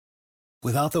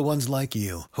Without the ones like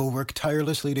you, who work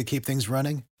tirelessly to keep things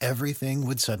running, everything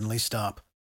would suddenly stop.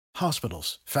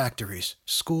 Hospitals, factories,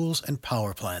 schools, and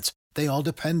power plants, they all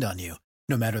depend on you.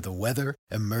 No matter the weather,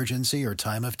 emergency, or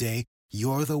time of day,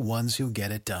 you're the ones who get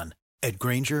it done. At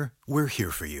Grainger, we're here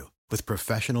for you with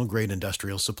professional-grade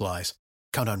industrial supplies.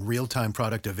 Count on real-time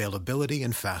product availability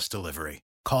and fast delivery.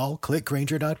 Call, click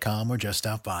Grainger.com, or just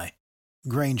stop by.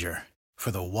 Grainger, for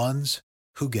the ones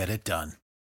who get it done.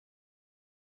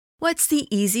 What's the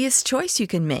easiest choice you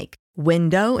can make?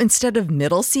 Window instead of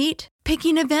middle seat?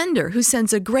 Picking a vendor who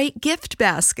sends a great gift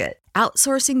basket?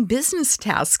 Outsourcing business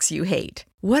tasks you hate?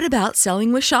 What about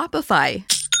selling with Shopify?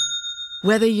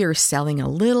 Whether you're selling a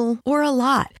little or a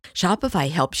lot,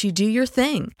 Shopify helps you do your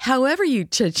thing, however you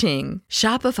cha-ching.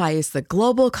 Shopify is the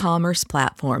global commerce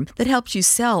platform that helps you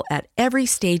sell at every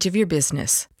stage of your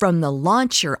business. From the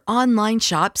launch your online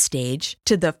shop stage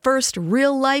to the first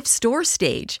real-life store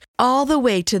stage, all the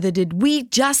way to the did we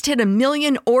just hit 1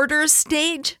 million orders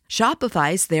stage.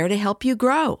 Shopify's there to help you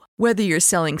grow. Whether you're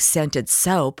selling scented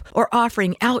soap or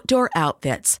offering outdoor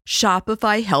outfits,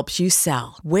 Shopify helps you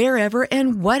sell. Wherever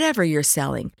and whatever you're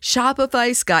selling,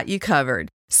 Shopify's got you covered.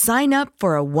 Sign up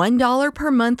for a $1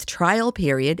 per month trial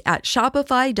period at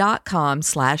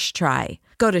shopify.com/try.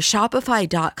 Go to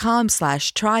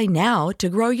shopify.com/try now to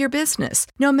grow your business,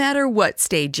 no matter what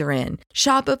stage you're in.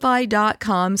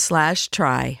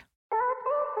 Shopify.com/try.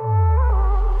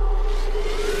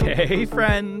 Hey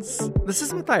friends, this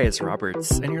is Matthias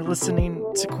Roberts, and you're listening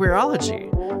to Queerology,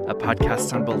 a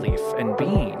podcast on belief and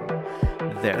being.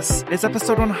 This is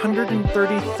episode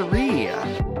 133.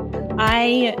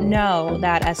 I know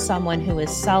that as someone who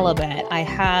is celibate, I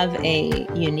have a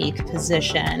unique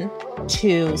position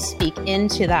to speak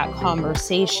into that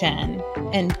conversation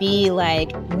and be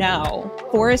like, no,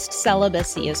 forced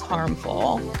celibacy is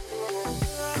harmful.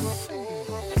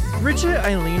 Bridget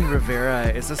Eileen Rivera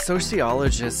is a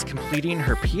sociologist completing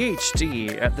her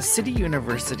PhD at the City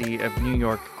University of New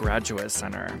York Graduate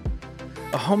Center.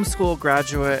 A homeschool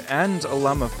graduate and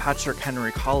alum of Patrick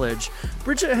Henry College,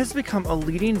 Bridget has become a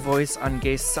leading voice on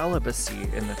gay celibacy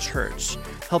in the church,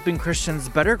 helping Christians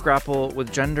better grapple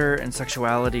with gender and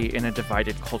sexuality in a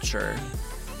divided culture.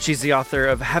 She's the author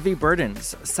of Heavy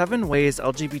Burdens: 7 Ways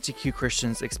LGBTQ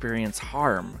Christians Experience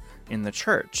Harm in the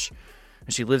Church.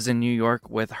 She lives in New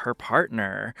York with her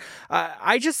partner.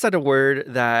 I just said a word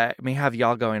that may have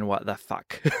y'all going, what the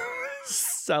fuck?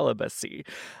 Celibacy.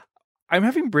 I'm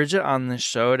having Bridget on the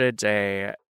show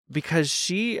today because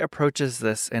she approaches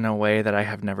this in a way that I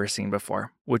have never seen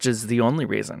before, which is the only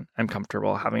reason I'm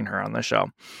comfortable having her on the show.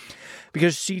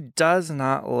 Because she does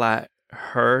not let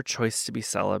her choice to be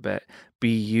celibate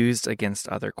be used against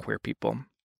other queer people.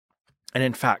 And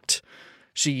in fact,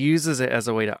 she uses it as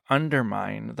a way to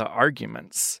undermine the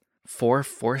arguments for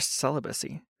forced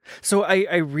celibacy. So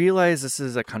I realize this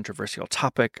is a controversial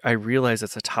topic. I realize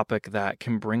it's a topic that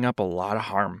can bring up a lot of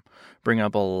harm, bring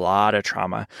up a lot of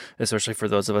trauma, especially for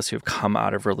those of us who've come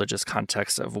out of religious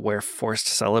contexts of where forced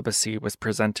celibacy was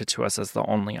presented to us as the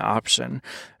only option.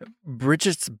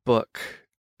 Bridget's book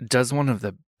does one of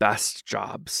the best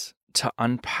jobs to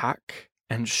unpack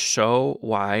and show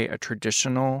why a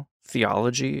traditional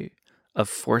theology of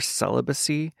forced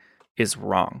celibacy is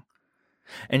wrong.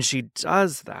 And she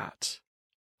does that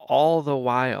all the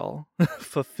while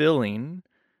fulfilling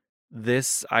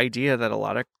this idea that a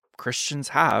lot of Christians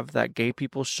have that gay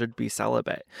people should be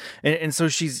celibate. And so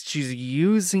she's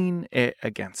using it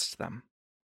against them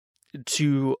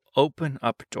to open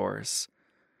up doors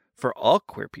for all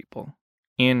queer people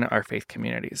in our faith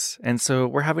communities. And so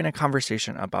we're having a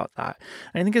conversation about that.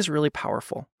 And I think it's really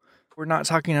powerful. We're not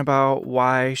talking about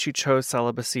why she chose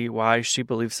celibacy, why she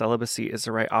believes celibacy is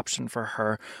the right option for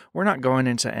her. We're not going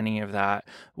into any of that.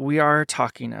 We are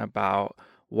talking about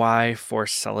why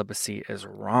forced celibacy is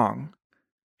wrong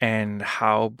and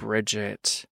how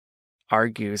Bridget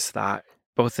argues that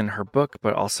both in her book,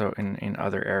 but also in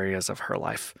other areas of her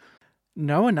life.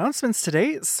 No announcements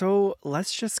today, so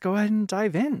let's just go ahead and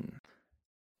dive in.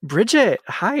 Bridget,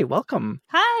 hi, welcome.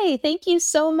 Hi, thank you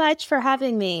so much for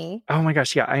having me. Oh my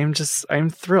gosh, yeah, I'm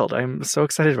thrilled. I'm so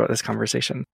excited about this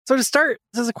conversation. So to start,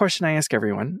 this is a question I ask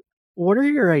everyone. What are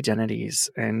your identities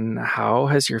and how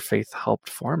has your faith helped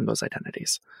form those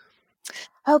identities?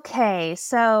 Okay,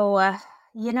 so,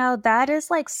 that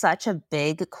is like such a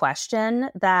big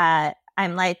question that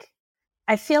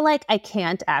I feel like I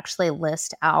can't actually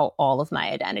list out all of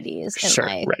my identities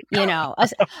in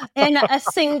in a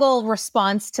single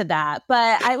response to that.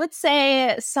 But I would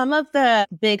say some of the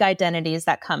big identities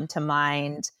that come to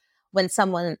mind when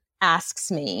someone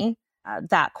asks me,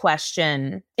 that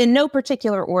question in no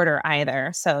particular order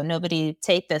either. So nobody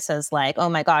take this as like, oh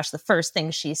my gosh, the first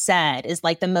thing she said is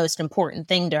like the most important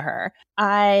thing to her.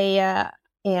 I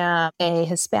am a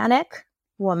Hispanic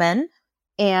woman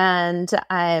and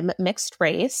I'm mixed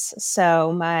race.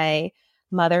 So my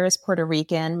mother is Puerto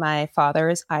Rican, my father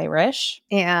is Irish,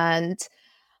 and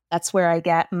that's where I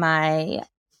get my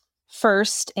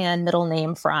first and middle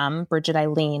name from, Bridget,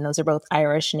 Eileen. Those are both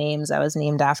Irish names. I was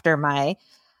named after my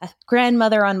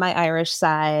grandmother on my Irish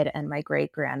side and my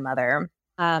great grandmother.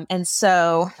 And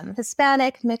so I'm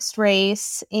Hispanic, mixed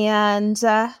race, and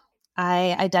I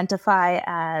identify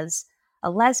as a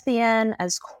lesbian,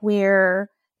 as queer.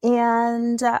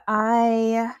 And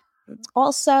I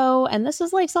also, and this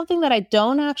is like something that I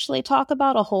don't actually talk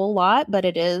about a whole lot, but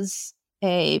it is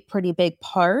a pretty big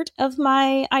part of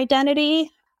my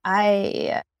identity.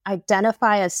 I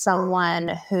identify as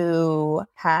someone who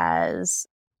has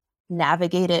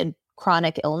navigated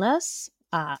chronic illness.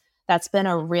 That's been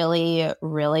a really,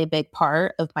 really big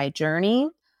part of my journey.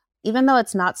 Even though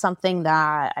it's not something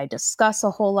that I discuss a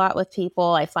whole lot with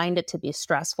people, I find it to be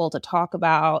stressful to talk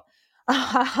about.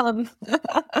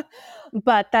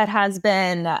 But that has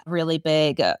been a really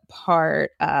big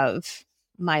part of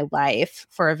my life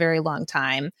for a very long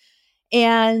time.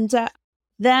 And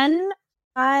then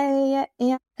I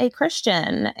am a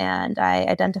Christian and I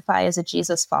identify as a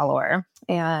Jesus follower.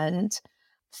 And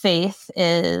faith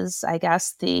is, I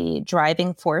guess, the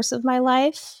driving force of my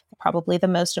life, probably the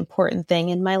most important thing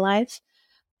in my life.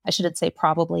 I shouldn't say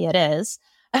probably, it is.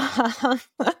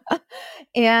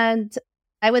 And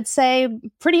I would say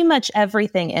pretty much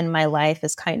everything in my life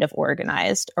is kind of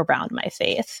organized around my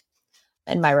faith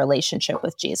and my relationship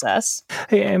with Jesus.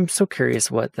 Hey, I'm so curious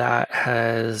what that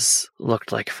has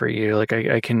looked like for you. Like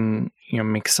I can,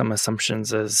 make some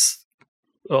assumptions as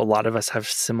a lot of us have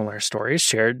similar stories,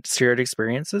 shared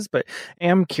experiences, but I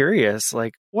am curious,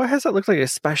 like, what has that looked like,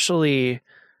 especially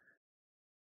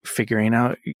figuring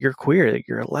out you're queer, that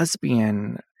you're a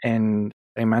lesbian, and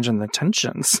I imagine the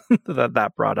tensions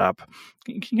that brought up.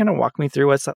 Can you kind of walk me through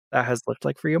what that has looked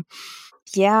like for you?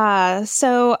 Yeah.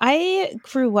 So I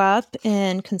grew up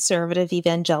in conservative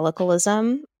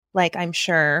evangelicalism, like I'm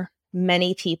sure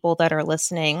many people that are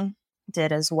listening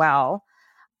did as well.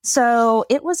 So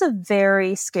it was a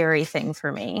very scary thing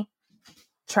for me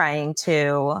trying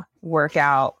to work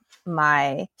out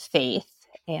my faith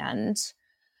and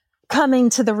coming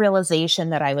to the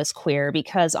realization that I was queer,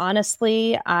 because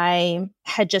honestly, I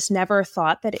had just never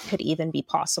thought that it could even be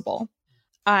possible.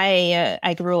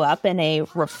 I grew up in a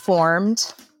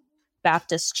Reformed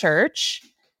Baptist church,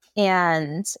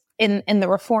 and in the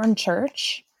Reformed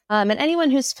church, and anyone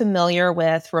who's familiar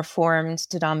with Reformed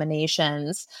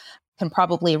denominations can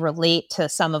probably relate to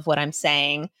some of what I'm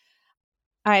saying.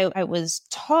 I was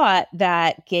taught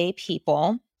that gay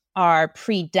people are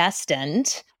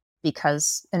predestined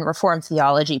because in Reformed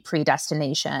theology,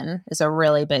 predestination is a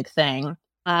really big thing.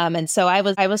 And so I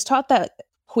was taught that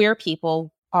queer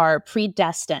people are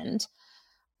predestined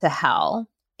to hell.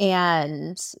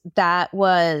 And that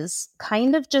was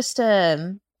kind of just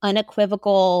a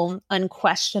unequivocal,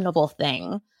 unquestionable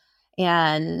thing.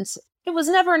 And it was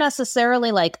never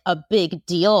necessarily like a big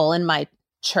deal in my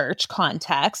church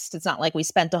context. It's not like we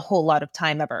spent a whole lot of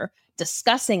time ever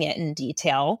discussing it in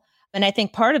detail. And I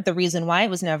think part of the reason why it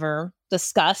was never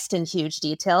discussed in huge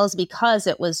detail is because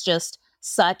it was just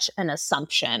such an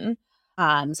assumption,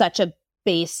 such a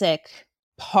basic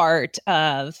part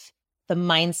of the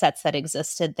mindsets that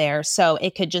existed there. So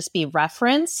it could just be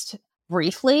referenced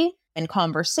briefly in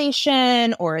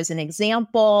conversation or as an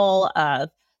example of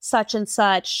such and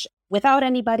such without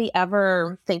anybody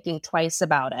ever thinking twice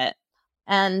about it.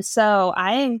 And so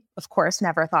I, of course,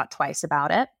 never thought twice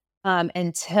about it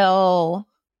until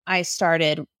I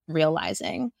started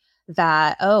realizing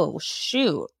that, oh,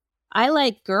 shoot, I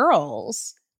like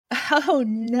girls. Oh,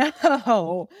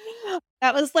 no.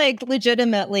 That was like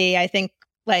legitimately, I think,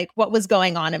 like what was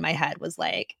going on in my head was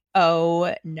like,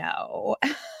 oh, no.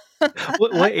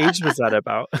 What age was that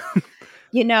about?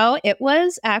 It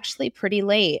was actually pretty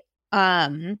late.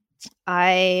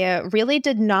 I really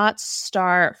did not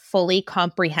start fully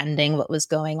comprehending what was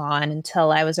going on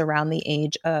until I was around the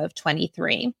age of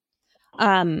 23.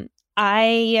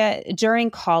 I, during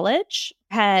college,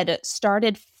 had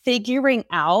started figuring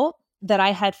out that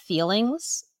I had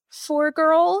feelings for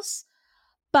girls,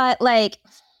 but like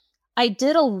I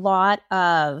did a lot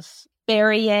of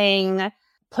burying,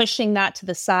 pushing that to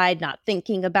the side, not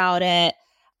thinking about it.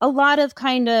 A lot of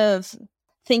kind of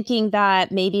thinking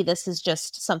that maybe this is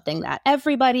just something that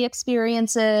everybody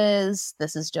experiences.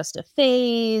 This is just a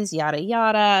phase, yada,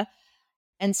 yada.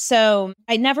 And so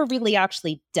I never really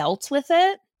actually dealt with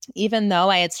it, even though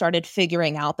I had started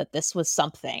figuring out that this was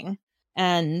something.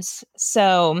 And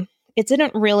so it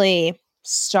didn't really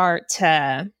start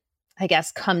to, I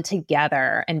guess, come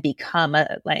together and become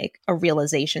a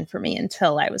realization for me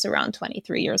until I was around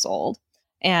 23 years old.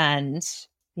 And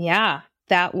yeah,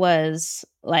 that was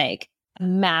like a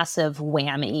massive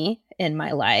whammy in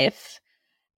my life.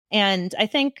 And I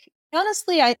think,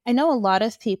 honestly, I know a lot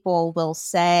of people will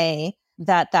say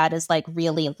that that is like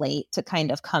really late to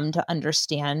kind of come to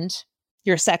understand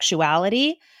your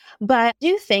sexuality. But I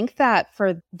do think that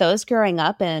for those growing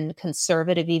up in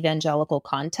conservative evangelical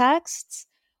contexts,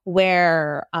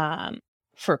 where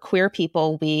for queer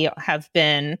people, we have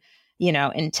been,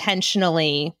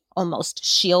 intentionally almost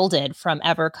shielded from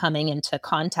ever coming into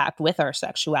contact with our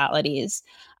sexualities,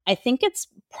 I think it's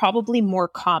probably more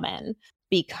common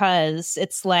because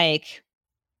it's like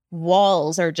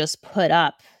walls are just put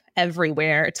up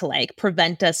everywhere to like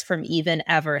prevent us from even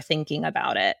ever thinking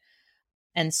about it.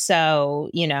 And so,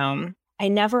 I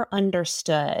never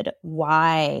understood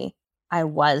why I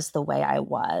was the way I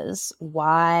was,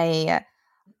 why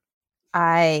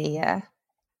I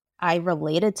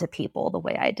related to people the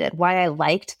way I did, why I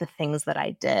liked the things that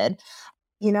I did.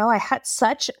 I had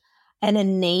such an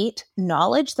innate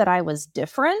knowledge that I was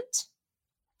different,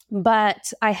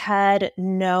 but I had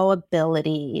no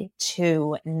ability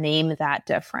to name that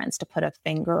difference, to put a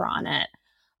finger on it.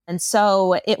 And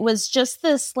so it was just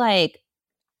this like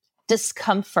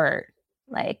discomfort,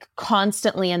 like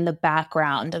constantly in the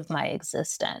background of my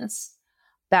existence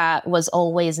that was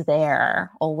always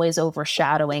there, always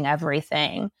overshadowing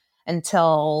everything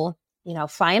until,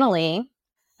 finally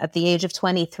at the age of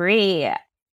 23,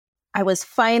 I was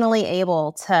finally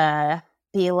able to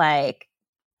be like,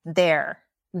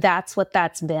 that's what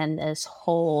that's been this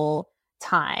whole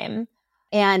time.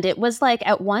 And it was like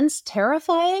at once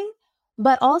terrifying,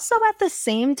 but also at the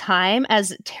same time,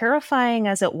 as terrifying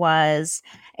as it was,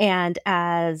 and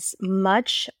as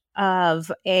much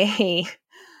of a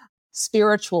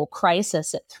spiritual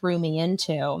crisis it threw me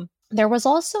into, there was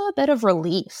also a bit of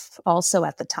relief also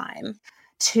at the time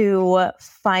to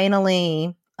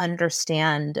finally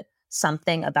understand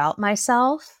something about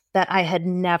myself that I had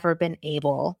never been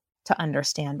able to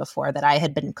understand before, that I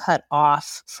had been cut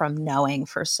off from knowing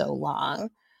for so long.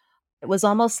 It was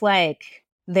almost like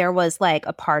there was like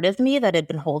a part of me that had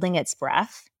been holding its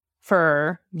breath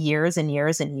for years and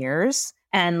years and years.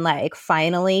 And like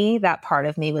finally that part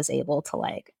of me was able to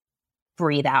like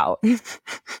breathe out.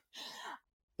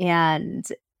 And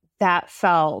that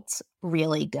felt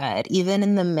really good, even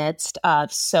in the midst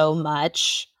of so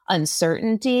much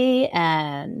uncertainty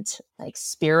and like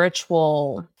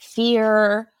spiritual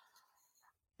fear.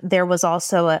 There was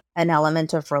also an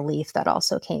element of relief that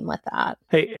also came with that.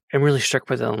 Hey, I'm really struck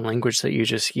by the language that you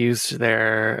just used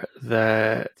there,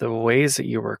 the ways that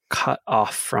you were cut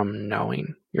off from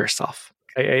knowing yourself.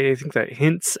 I think that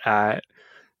hints at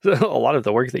a lot of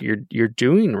the work that you're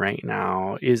doing right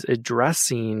now is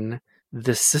addressing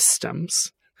the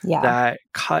systems that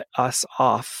cut us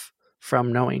off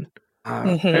from knowing.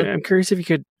 I'm curious if you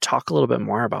could talk a little bit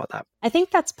more about that. I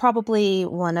think that's probably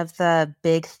one of the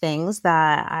big things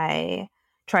that I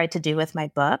tried to do with my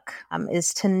book,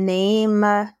 is to name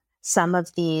some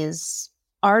of these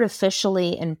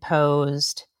artificially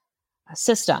imposed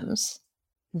systems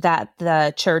that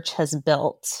the church has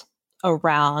built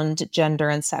around gender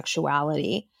and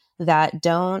sexuality that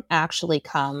don't actually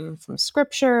come from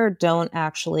scripture, don't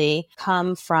actually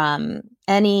come from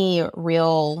any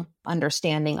real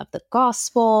understanding of the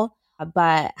gospel,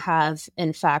 but have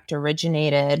in fact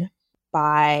originated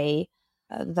by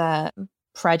the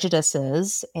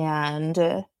prejudices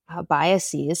and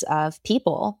biases of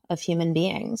people, of human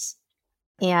beings.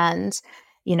 And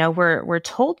we're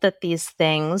told that these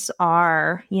things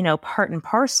are, part and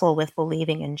parcel with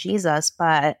believing in Jesus,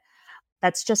 but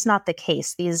that's just not the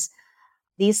case.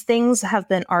 These things have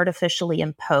been artificially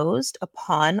imposed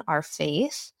upon our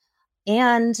faith,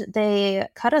 and they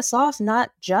cut us off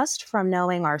not just from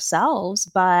knowing ourselves,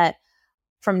 but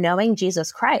from knowing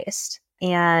Jesus Christ.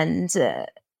 And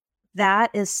that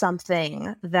is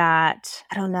something that,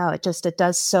 I don't know, it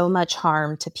does so much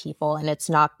harm to people, and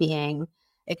it's not being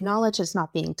acknowledged, it's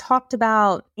not being talked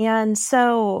about. And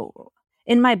so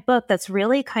in my book, that's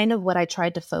really kind of what I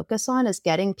tried to focus on, is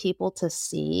getting people to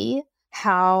see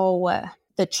how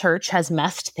the church has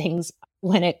messed things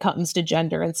when it comes to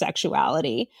gender and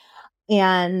sexuality,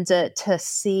 and to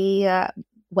see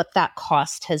what that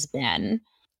cost has been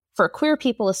for queer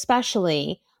people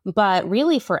especially, but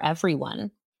really for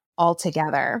everyone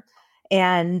altogether.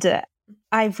 And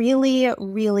I really,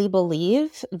 really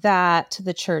believe that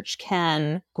the church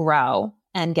can grow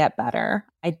and get better.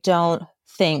 I don't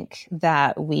think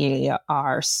that we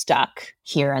are stuck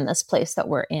here in this place that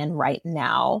we're in right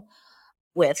now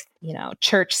with,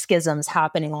 church schisms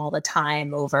happening all the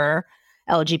time over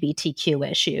LGBTQ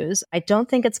issues. I don't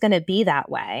think it's going to be that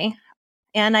way.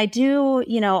 And I do,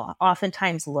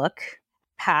 oftentimes look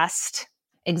past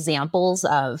examples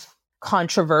of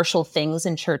controversial things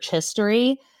in church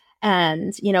history.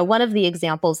 And, one of the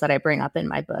examples that I bring up in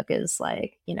my book is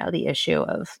the issue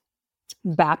of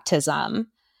baptism.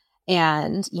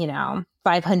 And,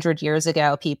 500 years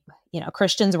ago,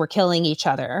 Christians were killing each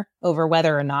other over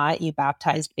whether or not you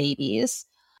baptized babies.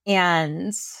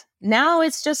 And now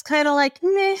it's just kind of like,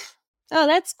 meh, oh,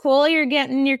 that's cool. You're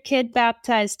getting your kid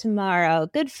baptized tomorrow.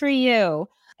 Good for you.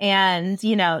 And,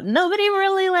 nobody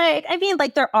really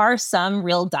there are some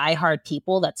real diehard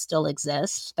people that still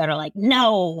exist that are like,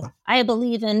 no, I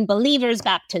believe in believer's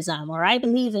baptism, or I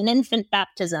believe in infant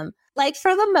baptism.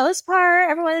 For the most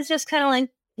part, everyone is just kind of like,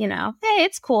 hey,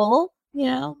 it's cool.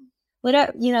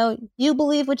 Whatever, you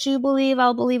believe what you believe.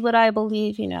 I'll believe what I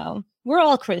believe. We're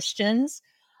all Christians.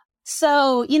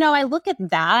 So, I look at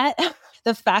that,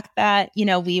 the fact that,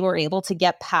 we were able to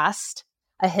get past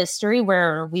a history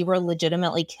where we were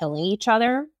legitimately killing each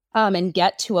other, and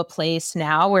get to a place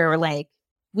now where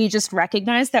we just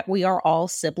recognize that we are all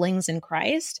siblings in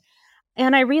Christ.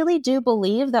 And I really do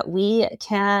believe that we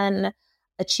can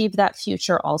achieve that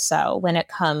future also when it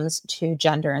comes to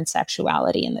gender and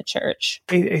sexuality in the church.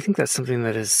 I think that's something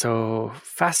that is so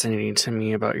fascinating to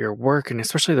me about your work, and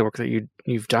especially the work that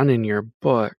you've done in your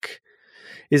book,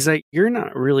 is that you're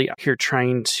not really here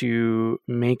trying to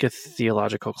make a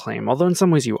theological claim, although in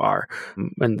some ways you are.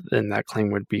 And that claim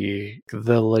would be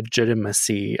the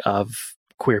legitimacy of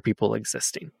queer people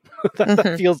existing.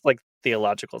 That feels like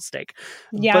theological stake.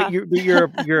 Yeah.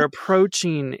 But you're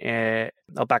approaching it.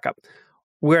 I'll back up.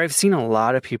 Where I've seen a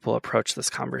lot of people approach this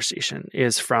conversation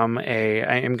is from I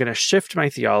am going to shift my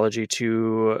theology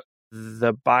to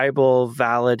the Bible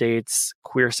validates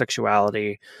queer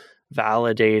sexuality,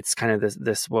 validates kind of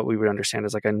this what we would understand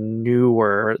as a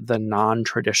newer, the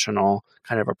non-traditional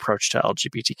kind of approach to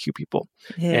LGBTQ people.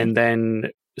 Yeah. And then,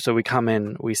 so we come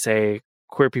in, we say,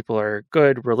 queer people are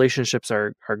good, relationships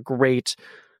are great.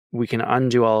 We can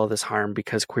undo all of this harm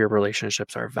because queer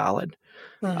relationships are valid.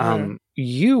 Mm-hmm.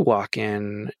 You walk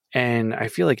in and I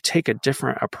feel like take a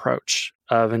different approach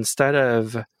of, instead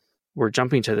of we're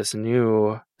jumping to this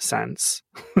new sense,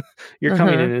 you're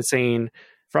coming in and saying,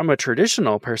 from a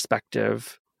traditional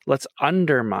perspective, let's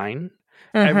undermine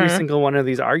every single one of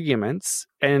these arguments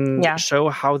and show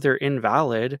how they're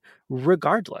invalid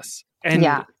regardless.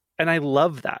 And I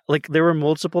love that. There were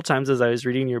multiple times as I was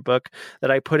reading your book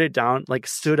that I put it down,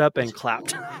 stood up and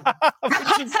clapped,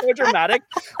 which is so dramatic.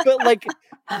 But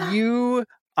you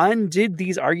undid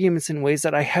these arguments in ways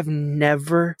that I have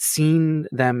never seen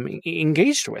them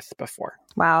engaged with before.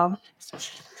 Wow.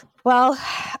 Well,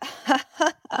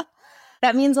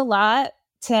 that means a lot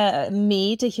to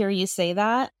me to hear you say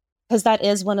that, because that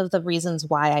is one of the reasons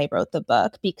why I wrote the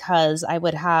book, because I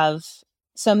would have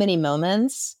so many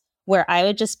moments where I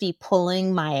would just be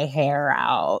pulling my hair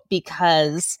out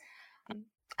because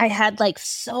I had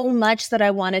so much that I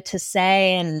wanted to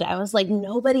say. And I was like,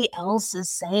 nobody else is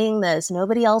saying this.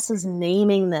 Nobody else is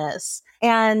naming this.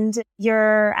 And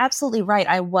you're absolutely right.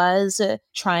 I was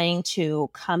trying to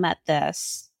come at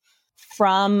this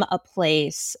from a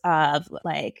place of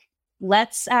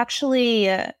let's actually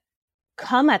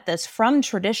come at this from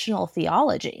traditional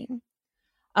theology.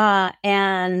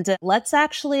 And let's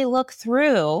actually look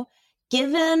through,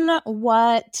 given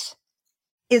what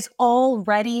is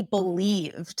already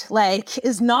believed,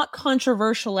 is not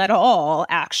controversial at all,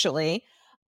 actually,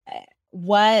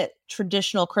 what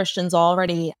traditional Christians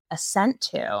already assent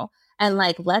to. And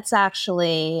let's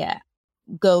actually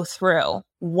go through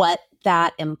what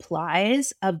that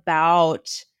implies about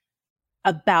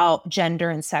gender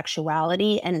and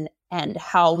sexuality and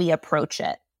how we approach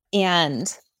it.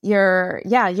 And you're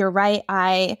right.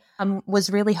 I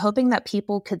was really hoping that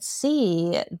people could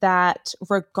see that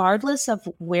regardless of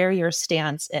where your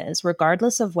stance is,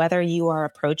 regardless of whether you are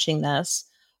approaching this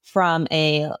from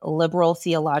a liberal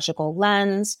theological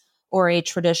lens or a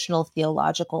traditional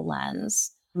theological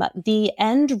lens, the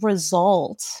end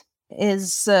result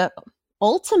is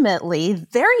ultimately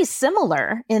very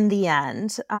similar in the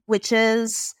end, which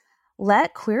is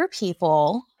let queer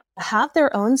people have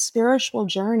their own spiritual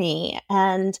journey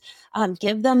and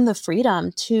give them the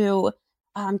freedom to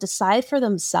decide for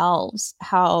themselves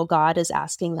how God is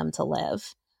asking them to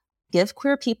live. give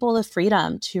queer people the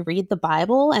freedom to read the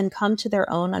Bible and come to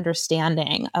their own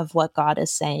understanding of what God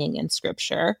is saying in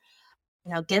Scripture.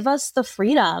 Give us the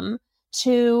freedom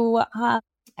to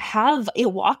have a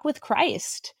walk with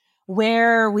Christ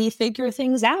where we figure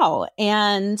things out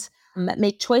and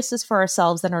make choices for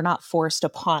ourselves that are not forced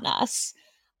upon us.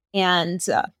 And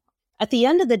at the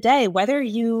end of the day, whether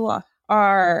you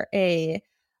are a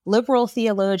liberal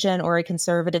theologian or a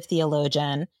conservative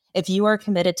theologian, if you are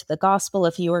committed to the gospel,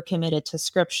 if you are committed to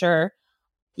Scripture,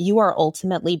 you are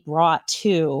ultimately brought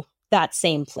to that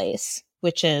same place,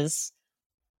 which is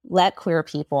let queer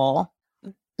people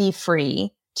be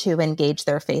free to engage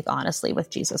their faith honestly with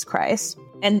Jesus Christ.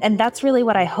 And that's really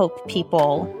what I hope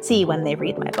people see when they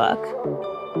read my book.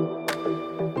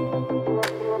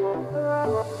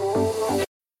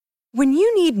 When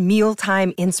you need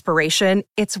mealtime inspiration,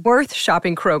 it's worth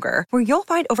shopping Kroger, where you'll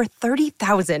find over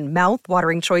 30,000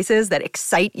 mouth-watering choices that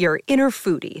excite your inner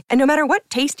foodie. And no matter what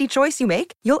tasty choice you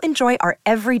make, you'll enjoy our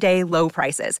everyday low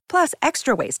prices, plus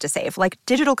extra ways to save, like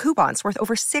digital coupons worth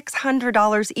over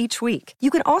 $600 each week. You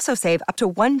can also save up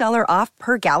to $1 off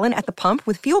per gallon at the pump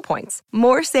with fuel points.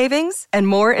 More savings and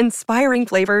more inspiring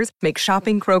flavors make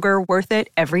shopping Kroger worth it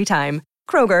every time.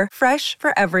 Kroger, fresh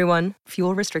for everyone.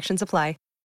 Fuel restrictions apply.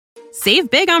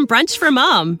 Save big on brunch for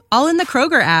mom, all in the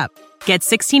Kroger app. Get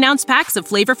 16-ounce packs of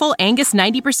flavorful Angus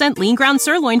 90% lean ground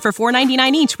sirloin for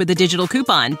 $4.99 each with a digital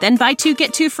coupon. Then buy 2,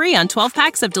 get 2 free on 12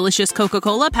 packs of delicious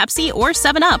Coca-Cola, Pepsi, or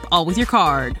 7-Up, all with your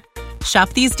card. Shop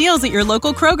these deals at your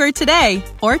local Kroger today,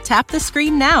 or tap the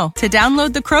screen now to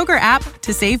download the Kroger app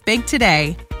to save big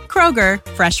today. Kroger,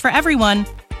 fresh for everyone.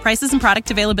 Prices and product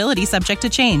availability subject to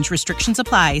change. Restrictions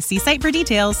apply. See site for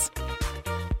details.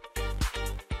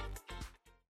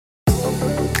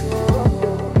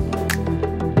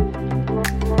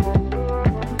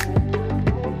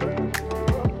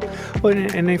 Well,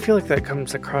 and I feel like that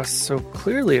comes across so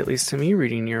clearly, at least to me,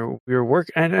 reading your work,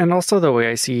 and also the way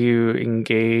I see you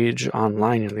engage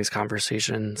online in these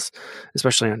conversations,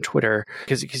 especially on Twitter,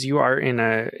 because you are in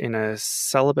a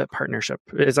celibate partnership.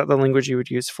 Is that the language you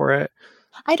would use for it?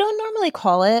 I don't normally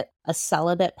call it a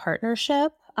celibate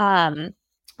partnership. I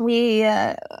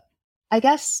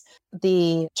guess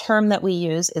the term that we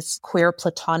use is queer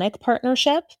platonic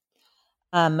partnership,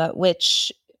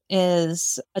 which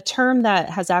is a term that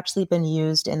has actually been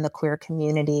used in the queer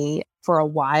community for a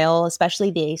while,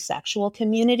 especially the asexual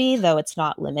community, though it's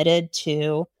not limited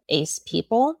to ace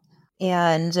people.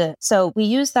 And so we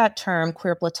use that term,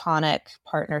 queer platonic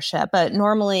partnership, but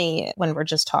normally when we're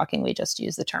just talking, we just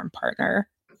use the term partner.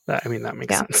 That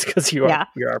makes sense because you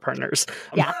are partners.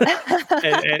 Yeah.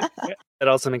 and it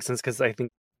also makes sense because I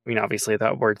think, obviously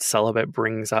that word celibate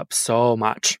brings up so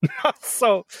much,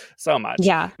 so much.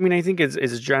 Yeah. I think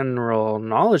it's general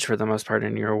knowledge for the most part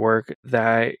in your work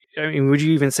that, would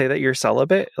you even say that you're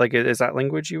celibate? Like, is that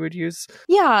language you would use?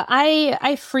 Yeah,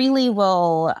 I freely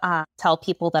will tell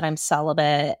people that I'm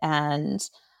celibate, and,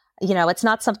 it's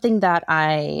not something that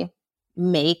I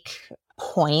make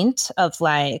point of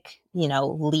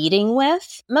leading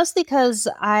with, mostly because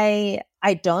I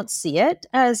don't see it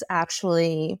as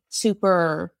actually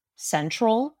super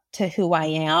central to who I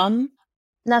am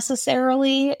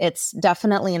necessarily. It's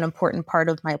definitely an important part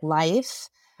of my life,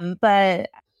 but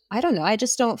I don't know. I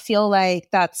just don't feel like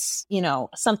that's,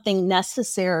 something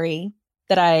necessary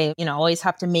that I, always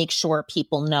have to make sure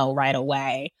people know right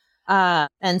away.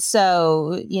 And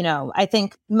so, I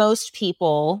think most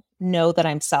people know that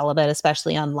I'm celibate,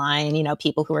 especially online.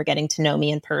 People who are getting to know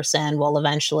me in person will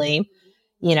eventually,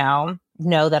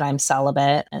 know that I'm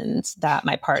celibate and that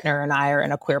my partner and I are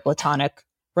in a queer platonic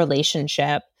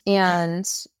relationship. And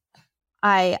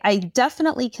I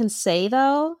definitely can say,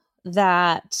 though,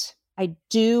 that I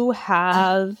do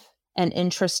have an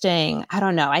interesting,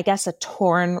 a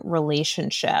torn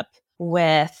relationship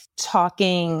with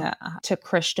talking to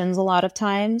Christians a lot of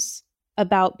times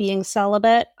about being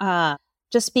celibate,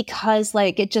 just because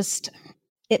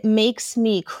it makes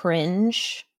me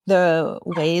cringe the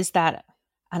ways that,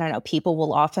 people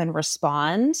will often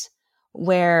respond,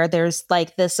 where there's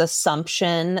this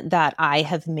assumption that I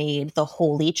have made the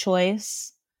holy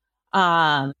choice.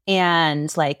 And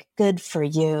good for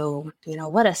you,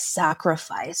 what a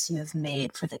sacrifice you have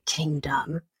made for the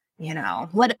kingdom.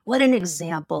 What an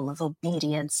example of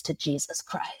obedience to Jesus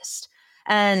Christ.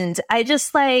 And I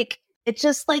just it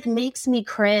just makes me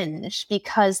cringe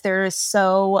because there is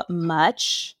so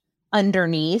much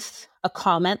underneath a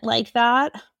comment like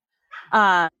that.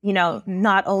 Not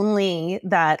only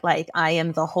that I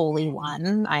am the holy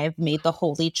one, I have made the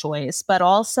holy choice, but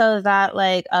also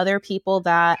that other people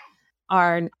that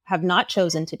have not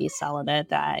chosen to be celibate,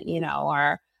 that,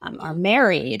 are are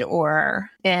married or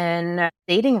in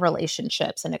dating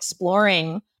relationships and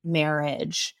exploring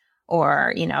marriage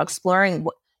or, exploring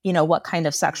what kind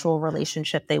of sexual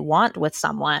relationship they want with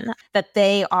someone, that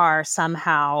they are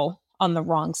somehow on the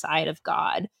wrong side of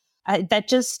God. I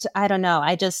don't know.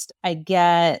 I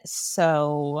get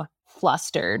so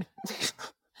flustered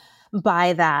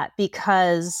by that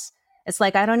because it's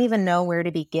like, I don't even know where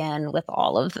to begin with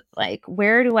all of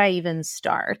where do I even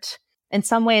start? In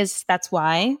some ways, that's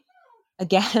why,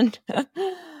 again,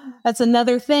 that's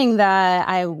another thing that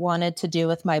I wanted to do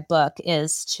with my book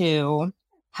is to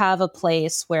have a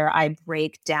place where I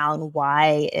break down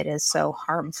why it is so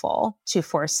harmful to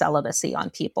force celibacy on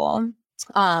people.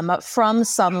 From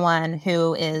someone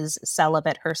who is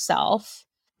celibate herself,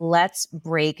 let's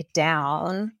break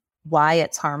down why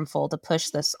it's harmful to push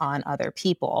this on other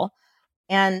people.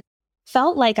 And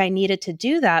felt like I needed to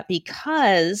do that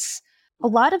because a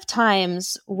lot of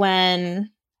times when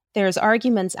there's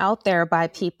arguments out there by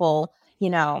people,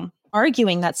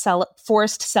 arguing that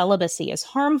forced celibacy is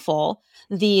harmful,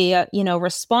 the,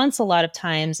 response a lot of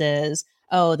times is,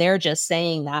 oh, they're just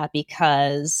saying that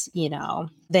because,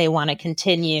 they want to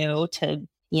continue to,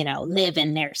 live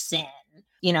in their sin,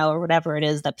 or whatever it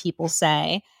is that people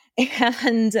say.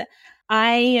 And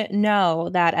I know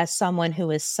that as someone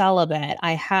who is celibate,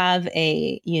 I have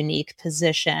a unique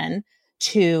position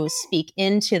to speak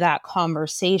into that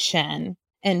conversation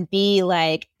and be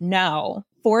like, no,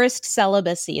 forced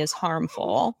celibacy is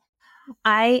harmful.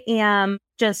 I am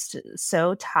just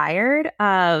so tired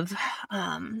of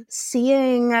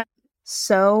seeing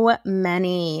so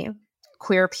many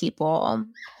queer people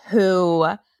who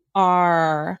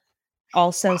are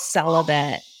also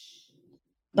celibate,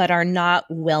 but are not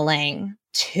willing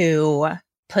to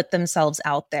put themselves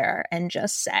out there and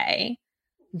just say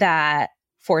that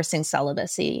forcing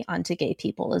celibacy onto gay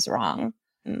people is wrong.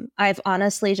 I've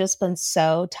honestly just been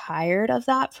so tired of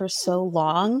that for so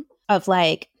long, of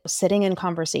sitting in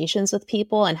conversations with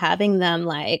people and having them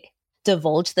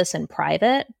divulge this in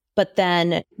private, but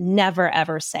then never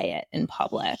ever say it in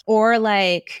public, or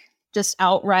just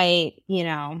outright,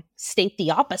 state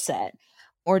the opposite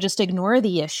or just ignore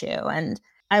the issue. And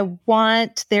I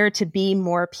want there to be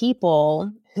more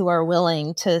people who are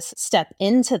willing to step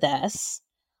into this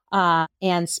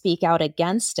and speak out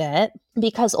against it,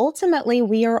 because ultimately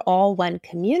we are all one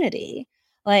community.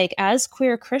 As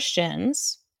queer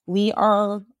Christians, we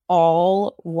are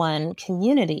all one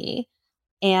community.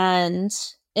 And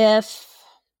if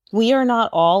we are not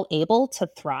all able to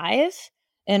thrive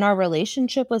in our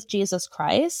relationship with Jesus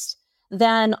Christ,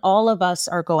 then all of us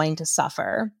are going to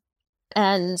suffer.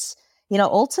 And,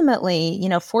 ultimately,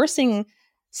 forcing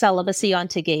celibacy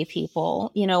onto gay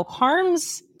people,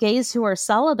 harms gays who are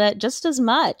celibate just as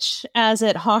much as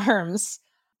it harms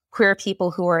queer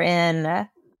people who are in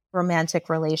romantic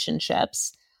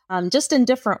relationships, just in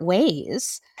different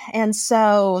ways. And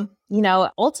so,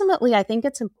 ultimately, I think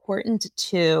it's important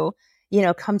to,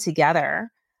 come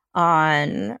together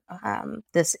on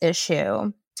this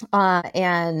issue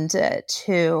and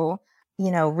to,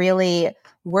 really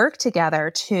work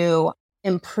together to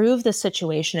improve the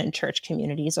situation in church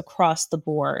communities across the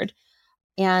board.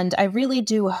 And I really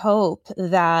do hope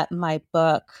that my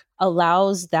book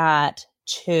allows that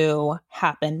to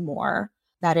happen more,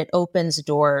 that it opens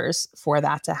doors for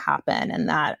that to happen, and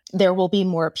that there will be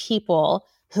more people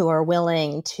who are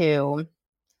willing to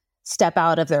step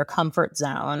out of their comfort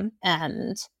zone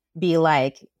and be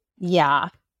like, yeah,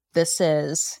 this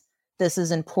is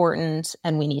important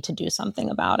and we need to do something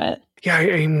about it. Yeah,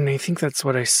 I think that's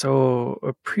what I so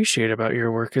appreciate about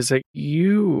your work, is that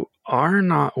you are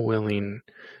not willing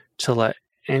to let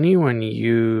anyone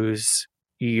use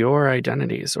your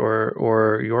identities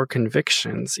or your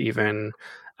convictions even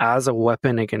as a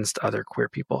weapon against other queer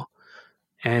people.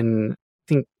 And I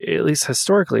think, at least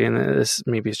historically, and this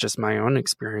maybe is just my own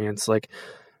experience,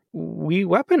 we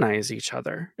weaponize each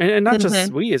other, and not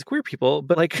just we as queer people,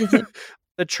 but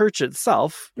the church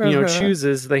itself,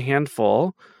 chooses the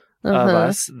handful of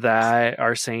us that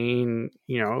are saying,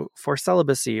 for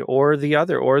celibacy or the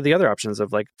other options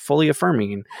of fully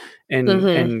affirming,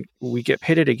 and we get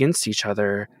pitted against each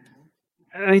other.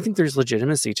 And I think there's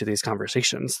legitimacy to these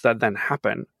conversations that then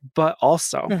happen, but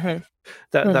also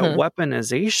that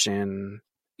weaponization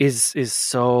is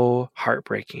so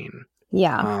heartbreaking.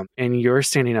 Yeah. And you're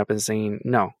standing up and saying,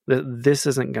 no, this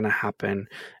isn't going to happen.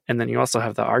 And then you also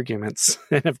have the arguments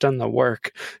and have done the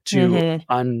work to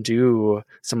undo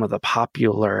some of the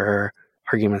popular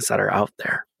arguments that are out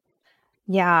there.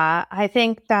 Yeah, I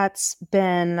think that's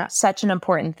been such an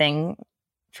important thing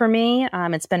for me.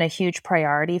 It's been a huge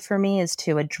priority for me, is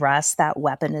to address that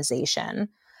weaponization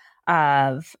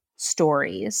of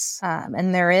stories.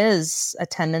 And there is a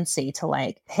tendency to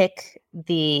like pick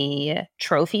the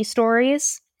trophy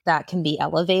stories that can be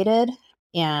elevated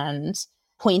and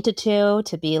pointed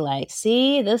to be like,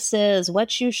 see, this is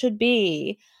what you should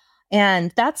be.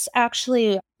 And that's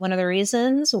actually one of the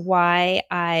reasons why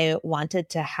I wanted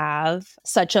to have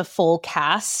such a full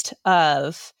cast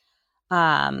of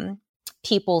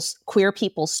queer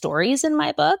people's stories in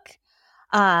my book.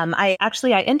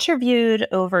 I interviewed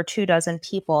over 24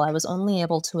 people. I was only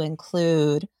able to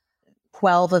include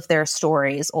 12 of their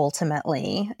stories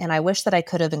ultimately, and I wish that I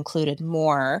could have included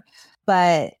more.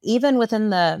 But even within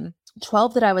the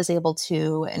 12 that I was able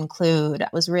to include, it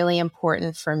was really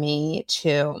important for me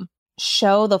to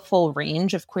show the full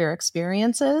range of queer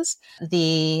experiences,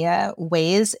 the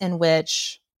ways in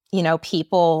which,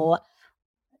 people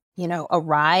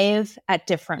arrive at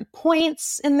different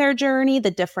points in their journey,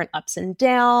 the different ups and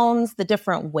downs, the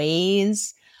different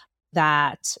ways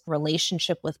that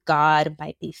relationship with God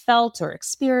might be felt or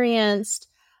experienced,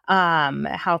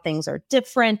 how things are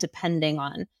different depending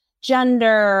on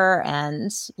gender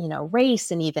and,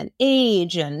 race and even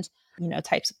age and,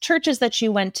 types of churches that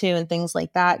you went to and things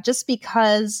like that, just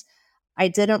because I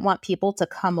didn't want people to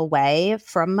come away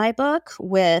from my book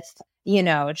with,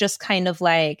 just kind of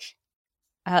like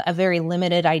a very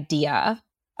limited idea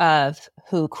of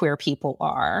who queer people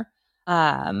are.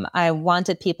 I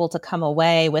wanted people to come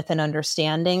away with an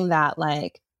understanding that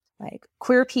like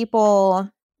queer people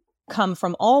come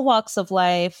from all walks of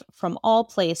life, from all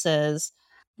places,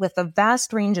 with a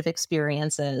vast range of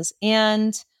experiences.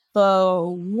 And the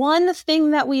one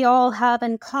thing that we all have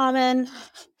in common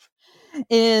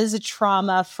is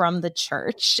trauma from the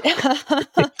church.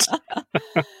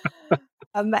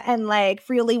 And like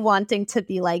really wanting to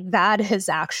be like, that is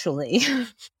actually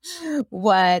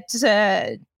what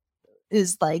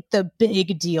is like the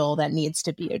big deal that needs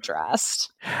to be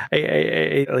addressed.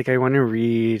 I want to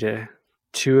read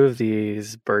two of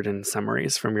these burden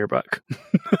summaries from your book.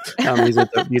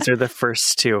 These are the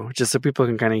first two, just so people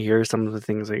can kind of hear some of the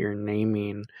things that you're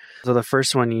naming. So the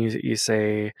first one, you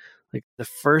say, like, the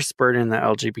first burden that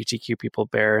LGBTQ people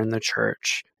bear in the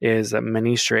church is that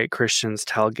many straight Christians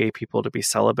tell gay people to be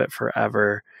celibate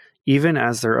forever, even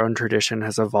as their own tradition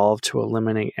has evolved to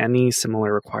eliminate any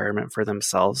similar requirement for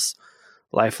themselves.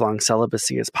 Lifelong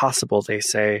celibacy is possible, they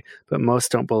say, but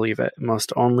most don't believe it.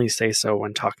 Most only say so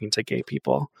when talking to gay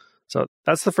people. So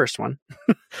that's the first one.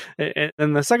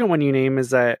 And the second one you name is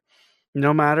that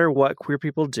no matter what queer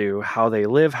people do, how they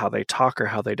live, how they talk, or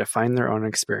how they define their own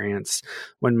experience,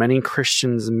 when many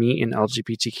Christians meet an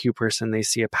LGBTQ person, they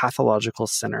see a pathological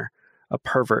sinner, a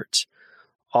pervert.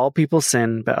 All people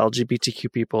sin, but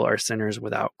LGBTQ people are sinners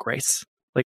without grace.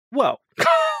 Like, whoa.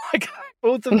 Like,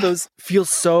 both of those feel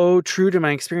so true to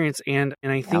my experience. And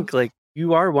I think like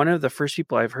you are one of the first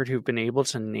people I've heard who've been able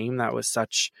to name that with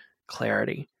such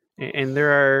clarity. And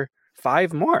there are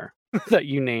 5 more that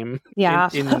you name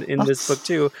in this book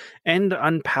too, and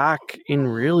unpack in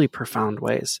really profound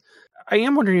ways. I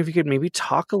am wondering if you could maybe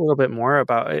talk a little bit more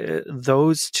about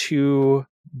those two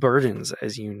burdens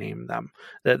as you name them,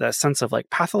 that sense of like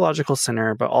pathological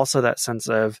sinner, but also that sense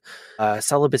of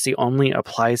celibacy only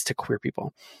applies to queer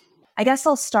people. I guess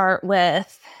I'll start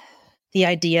with the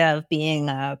idea of being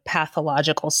a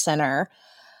pathological sinner.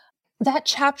 That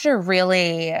chapter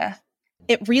really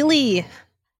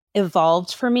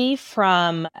evolved for me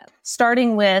from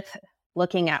starting with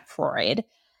looking at Freud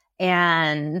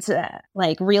and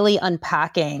like really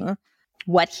unpacking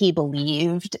what he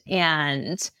believed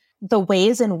and the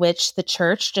ways in which the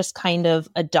church just kind of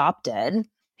adopted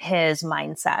his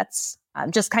mindsets,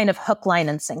 just kind of hook, line,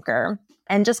 and sinker,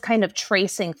 and just kind of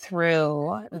tracing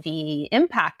through the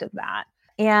impact of that.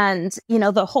 And,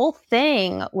 the whole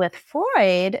thing with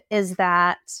Freud is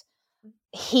that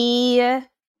he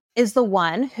is the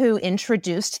one who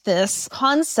introduced this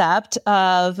concept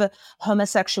of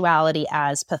homosexuality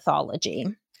as pathology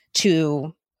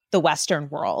to the Western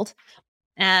world.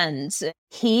 And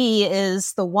he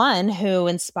is the one who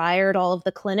inspired all of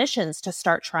the clinicians to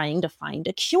start trying to find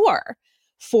a cure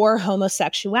for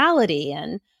homosexuality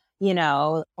and,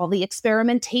 all the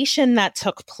experimentation that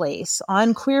took place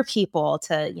on queer people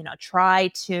to, try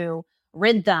to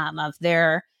rid them of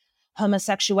their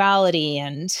homosexuality.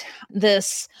 And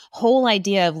this whole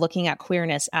idea of looking at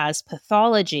queerness as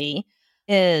pathology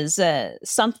is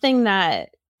something that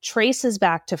traces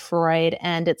back to Freud,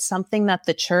 and it's something that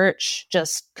the church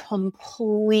just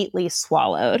completely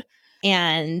swallowed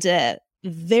and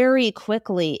very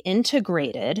quickly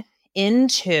integrated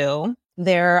into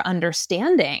their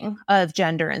understanding of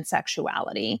gender and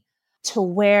sexuality, to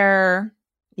where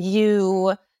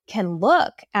you can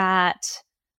look at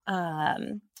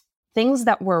things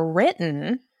that were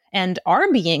written and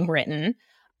are being written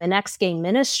in ex-gay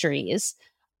ministries,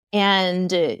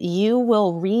 and you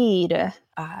will read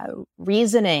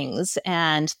reasonings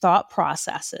and thought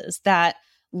processes that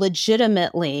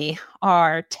legitimately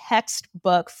are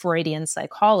textbook Freudian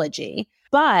psychology,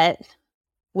 but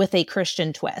with a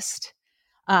Christian twist.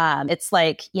 It's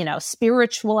like,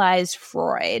 spiritualized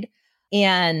Freud.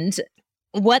 And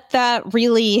what that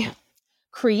really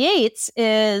creates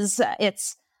is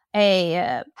it's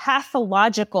a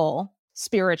pathological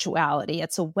spirituality.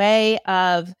 It's a way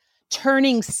of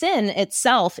turning sin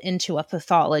itself into a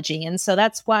pathology. And so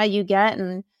that's why you get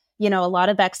in, a lot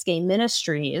of ex-gay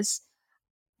ministries,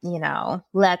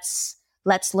 let's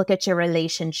look at your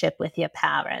relationship with your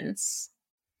parents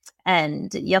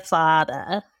and your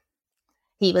father.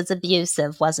 He was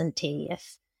abusive, wasn't he?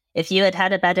 If you had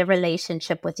had a better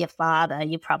relationship with your father,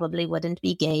 you probably wouldn't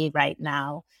be gay right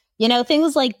now.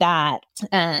 Things like that.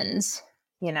 And,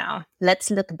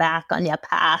 let's look back on your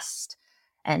past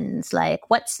and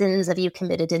what sins have you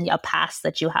committed in your past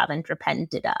that you haven't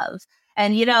repented of?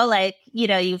 And,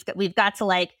 we've got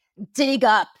to dig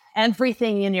up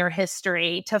everything in your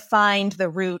history to find the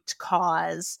root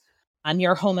cause on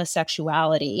your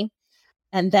homosexuality.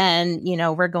 And then,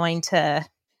 we're going to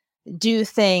do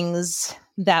things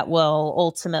that will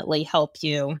ultimately help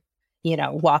you,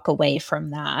 walk away from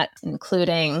that,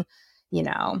 including,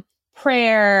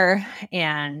 prayer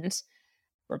and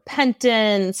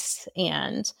repentance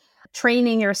and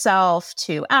training yourself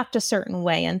to act a certain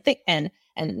way and think and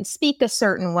speak a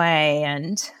certain way.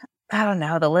 And I don't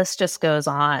know, the list just goes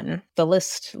on. The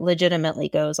list legitimately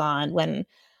goes on. When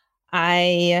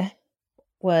I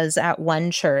was at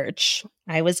one church,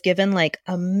 I was given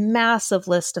a massive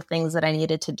list of things that I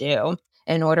needed to do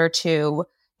in order to,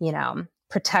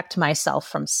 protect myself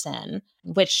from sin,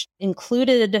 which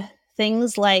included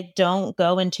things like don't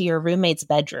go into your roommate's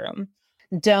bedroom.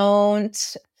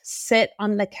 Don't sit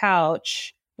on the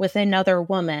couch with another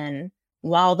woman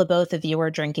while the both of you are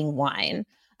drinking wine.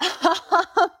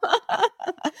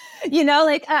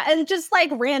 And just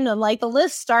random, the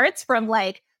list starts from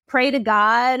pray to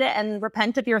God and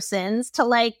repent of your sins to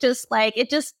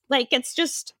it's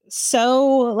just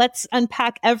so let's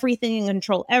unpack everything and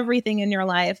control everything in your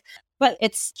life. But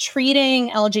it's treating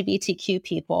LGBTQ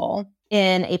people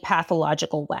in a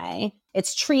pathological way.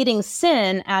 It's treating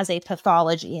sin as a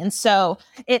pathology. And so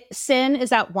sin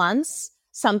is at once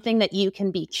something that you can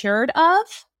be cured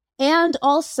of, and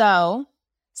also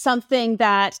something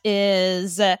that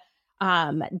is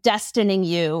destining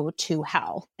you to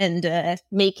hell and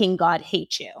making God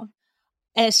hate you.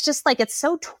 And it's just it's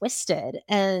so twisted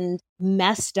and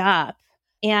messed up.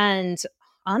 And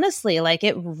honestly,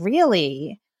 it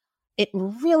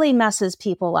really messes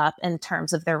people up in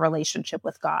terms of their relationship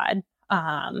with God.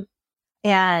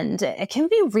 And it can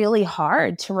be really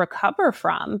hard to recover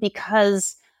from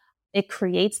because it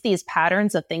creates these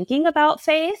patterns of thinking about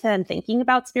faith and thinking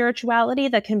about spirituality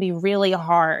that can be really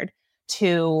hard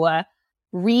to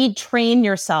retrain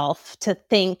yourself to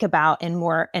think about in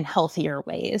more and healthier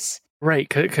ways. Right,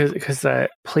 because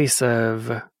that place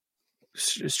of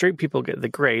straight people get the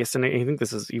grace, and I think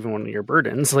this is even one of your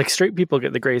burdens, straight people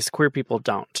get the grace, queer people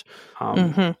don't.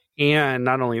 And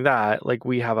not only that,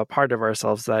 we have a part of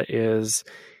ourselves that is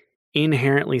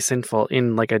inherently sinful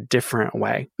in a different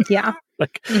way. Yeah.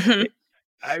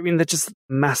 That just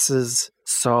messes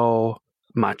so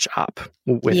much up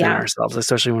within ourselves,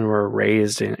 especially when we're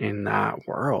raised in that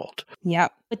world. Yeah.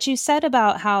 But you said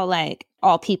about how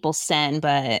all people sin,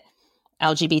 but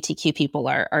LGBTQ people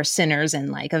are sinners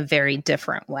in a very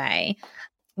different way.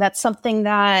 That's something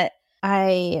that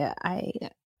I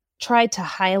tried to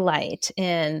highlight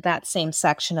in that same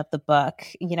section of the book.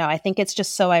 I think it's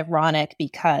just so ironic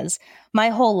because my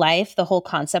whole life, the whole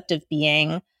concept of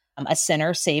being a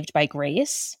sinner saved by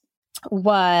grace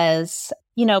was,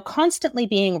 constantly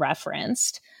being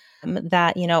referenced,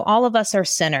 that, all of us are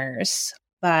sinners,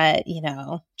 but,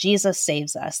 Jesus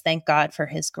saves us. Thank God for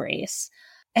his grace.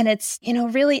 And it's,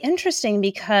 really interesting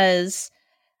because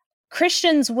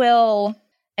Christians will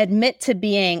admit to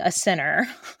being a sinner.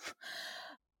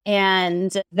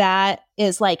 And that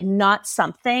is not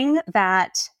something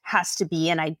that has to be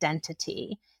an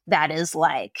identity that is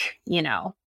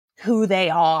who they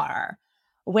are.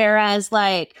 Whereas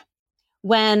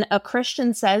when a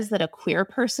Christian says that a queer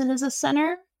person is a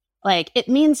sinner, it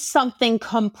means something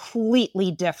completely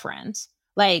different.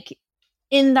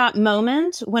 In that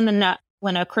moment,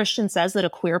 when a Christian says that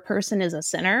a queer person is a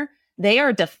sinner, they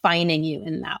are defining you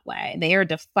in that way. They are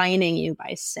defining you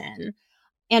by sin.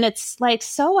 And it's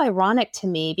so ironic to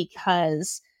me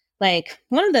because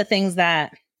one of the things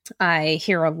that I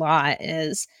hear a lot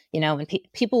is, when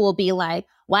people will be like,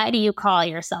 why do you call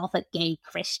yourself a gay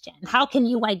Christian? How can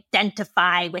you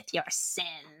identify with your sin?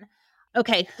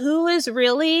 Okay, who is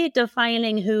really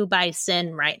defining who by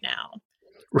sin right now?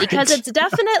 Right. Because it's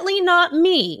definitely not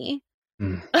me.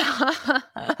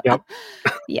 Yep.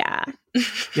 Yeah.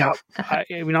 Yeah. I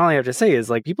mean, all I have to say is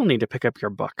people need to pick up your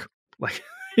book.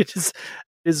 It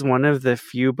is one of the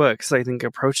few books I think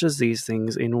approaches these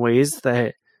things in ways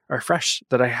that are fresh,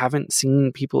 that I haven't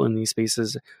seen people in these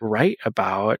spaces write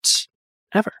about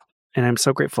ever. And I'm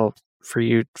so grateful for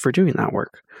you for doing that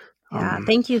work. Yeah,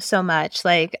 thank you so much.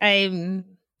 I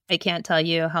can't tell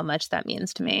you how much that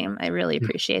means to me. I really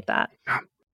appreciate that.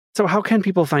 So how can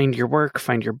people find your work,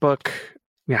 find your book?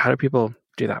 Yeah, how do people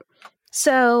do that?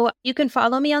 So you can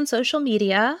follow me on social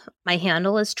media. My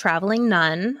handle is Traveling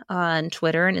Nun on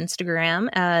Twitter and Instagram,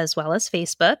 as well as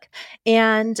Facebook.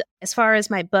 And as far as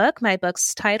my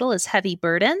book's title is Heavy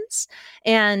Burdens.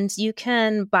 And you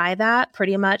can buy that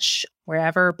pretty much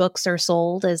wherever books are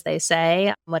sold, as they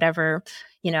say, whatever,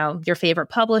 your favorite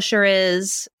publisher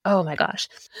is. Oh my gosh,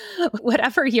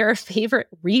 whatever your favorite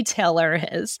retailer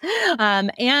is.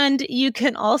 And you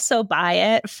can also buy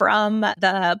it from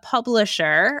the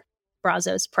publisher,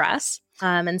 Brazos Press.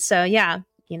 And so,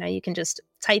 you can just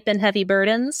type in Heavy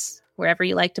Burdens wherever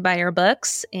you like to buy your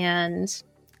books, and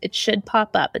it should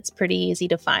pop up. It's pretty easy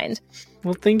to find.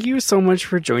 Well, thank you so much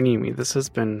for joining me. This has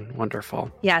been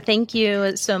wonderful. Yeah, thank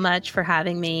you so much for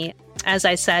having me. As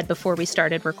I said before we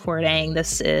started recording,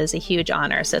 this is a huge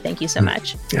honor. So thank you so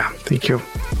much. Yeah, thank you.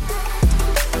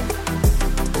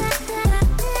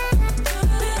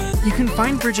 You can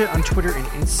find Bridget on Twitter and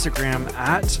Instagram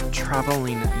at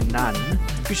Traveling Nun.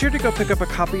 Be sure to go pick up a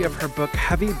copy of her book,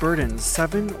 Heavy Burdens,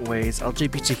 7 Ways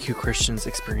LGBTQ Christians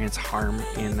Experience Harm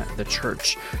in the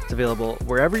Church. It's available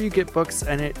wherever you get books,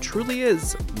 and it truly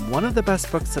is one of the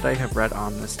best books that I have read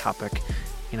on this topic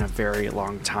in a very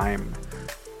long time.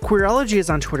 Queerology is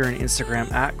on Twitter and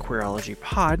Instagram at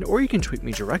QueerologyPod, or you can tweet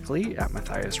me directly at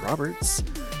Matthias Roberts.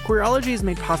 Queerology is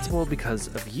made possible because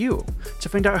of you. To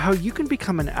find out how you can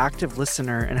become an active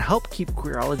listener and help keep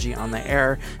Queerology on the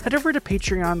air, head over to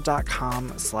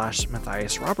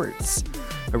patreon.com/Matthias Roberts.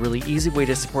 A really easy way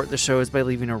to support the show is by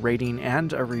leaving a rating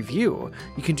and a review.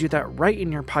 You can do that right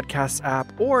in your podcast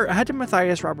app, or head to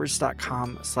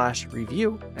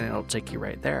matthiasroberts.com/review and it'll take you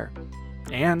right there.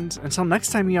 And until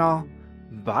next time, y'all,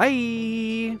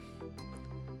 bye!